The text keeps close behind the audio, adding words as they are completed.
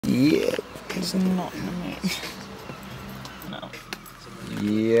Yeah. He's not in the mix. No.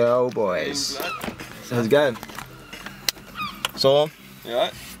 Yo, boys. How's it going? So on? You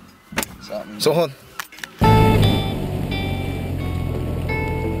alright? So on.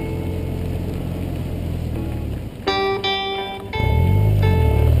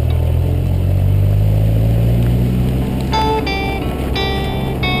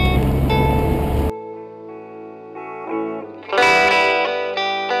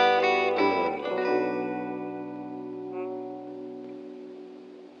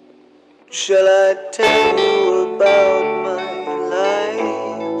 Shall I tell you about my life?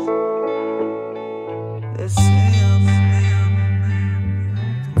 Let's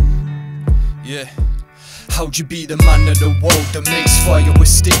yeah. How'd you be the man of the world that makes fire with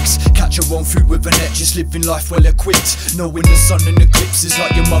sticks? Catch your own food with a net, just living life well equipped. Knowing the sun and eclipses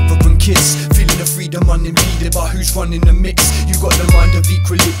like your mother and kids. Feeling the freedom unimpeded by who's running the mix. You got the mind of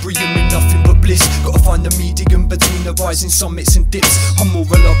equilibrium in nothing but bliss. Gotta find the medium between the rising summits and dips. I'm more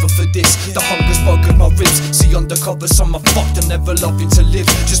a lover for this, the hunger's bugging my ribs. See undercover, some are fucked and never loving to live.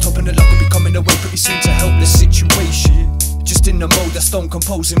 Just hoping that luck will be coming away pretty soon to help the situation. Just in the mode I stone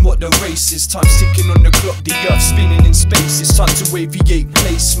composing what the race is. Time's ticking on the clock, the earth spinning in space. It's time to aviate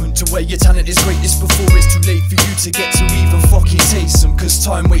placement to where your talent is greatest before it's too late for you to get to even fucking taste them. Cause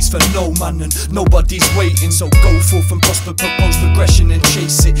time waits for no man and nobody's waiting. So go forth and prosper, propose progression and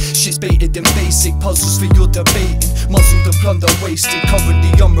chase it. Shit's baited in basic puzzles for your debating. Muzzled and plunder wasted,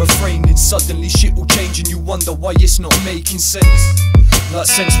 currently I'm refraining. Suddenly shit will change and you wonder why it's not making sense. Like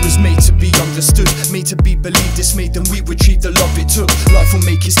sense was made to be understood, made to be believed, it's made and we retrieve the love it took. Life will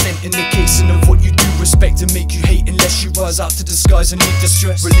make its dent in the casing of what you do respect and make you hate unless you rise out to the skies and leave the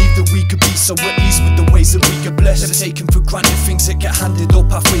stress. Relieve that we could be so at ease with the ways that we get blessed. Never taken for granted things that get handed or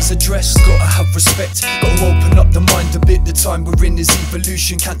pathways addressed. Gotta have respect, gotta open up the mind a bit. The time we're in is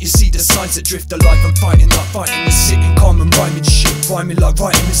evolution, can't you see the signs that drift alive and fighting like fighting is sitting calm and rhyming shit. Rhyming like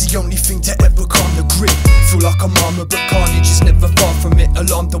writing is the only thing to ever calm the grip. Feel like I'm armor but carnage is never far from it.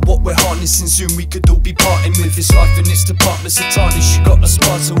 Alarmed at what we're harnessing, soon we could all be parting with this life in its departments of tarnish. You got the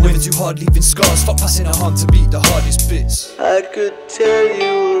spars to win, too hard leaving scars. Fuck passing a hand to beat the hardest bits. I could tell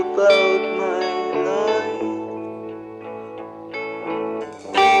you about my life,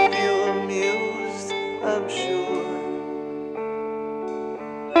 keep you amused, I'm sure.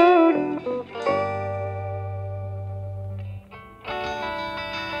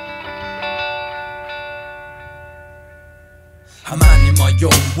 A man in my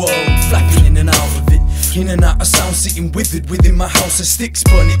own world, flapping in and out of it. In and out of sound, sitting withered within my house of sticks.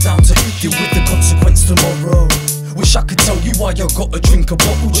 Burn it down to deal with the consequence tomorrow. Wish I could tell you why I gotta drink a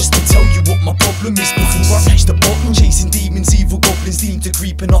bottle, just to tell you what my problem is before I reach the bottom. Chasing demons, evil goblins deemed to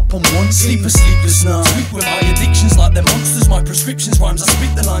creeping up on one. Sleepless night, sweet with my addictions like they're monsters. My prescriptions, rhymes, I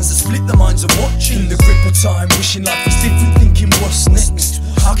spit the lines that split the minds of watching. In the grip of time, wishing life was different, thinking what's next.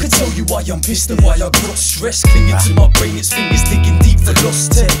 I could tell you why I'm pissed and why I got stressed. Clinging to my brain, its fingers digging deep for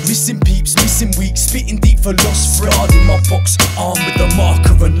lost tech. Missing peeps, missing weeks, spitting deep for lost friend. Guard in my box, armed with the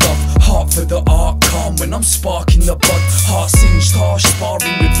marker and love. Heart for the art, calm when I'm sparking the blood. Heart singed, harsh,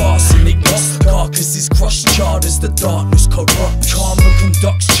 sparring with arsenic lost. Carcasses crushed, charred as the darkness corrupt. Karma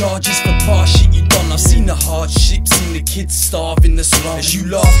conducts charges for past shit you done. I've seen the hardships, seen the kids starve in the slums. As you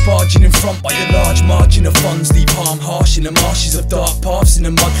laugh, barging in front by a large margin of funds. Leave harm harsh in the marshes of dark paths in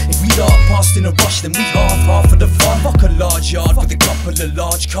the mud. If we dart past in a rush, then we half of the fun. Fuck a large yard with a couple of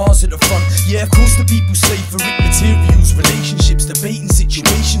large cars at the front. Yeah, of course the people slave for it. Materials, relationships, debating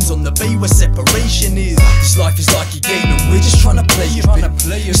situations on the bay where separation is. This life is like a game and we're just trying to play it.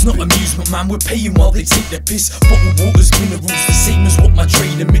 It's not amusement, man, we're paying while they take their piss. Bottled waters, minerals, the same as what my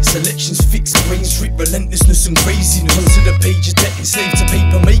trade emits. Elections, fixed brains, drip, relentlessness and craziness. Onto the page of debt, enslaved to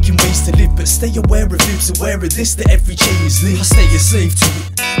paper, making ways to live. But stay aware of lives, aware of this, that every chain is lit. I stay a slave to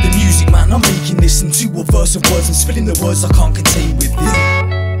it. The music, man, I'm making this into a verse of words and spilling the words I can't contain with it.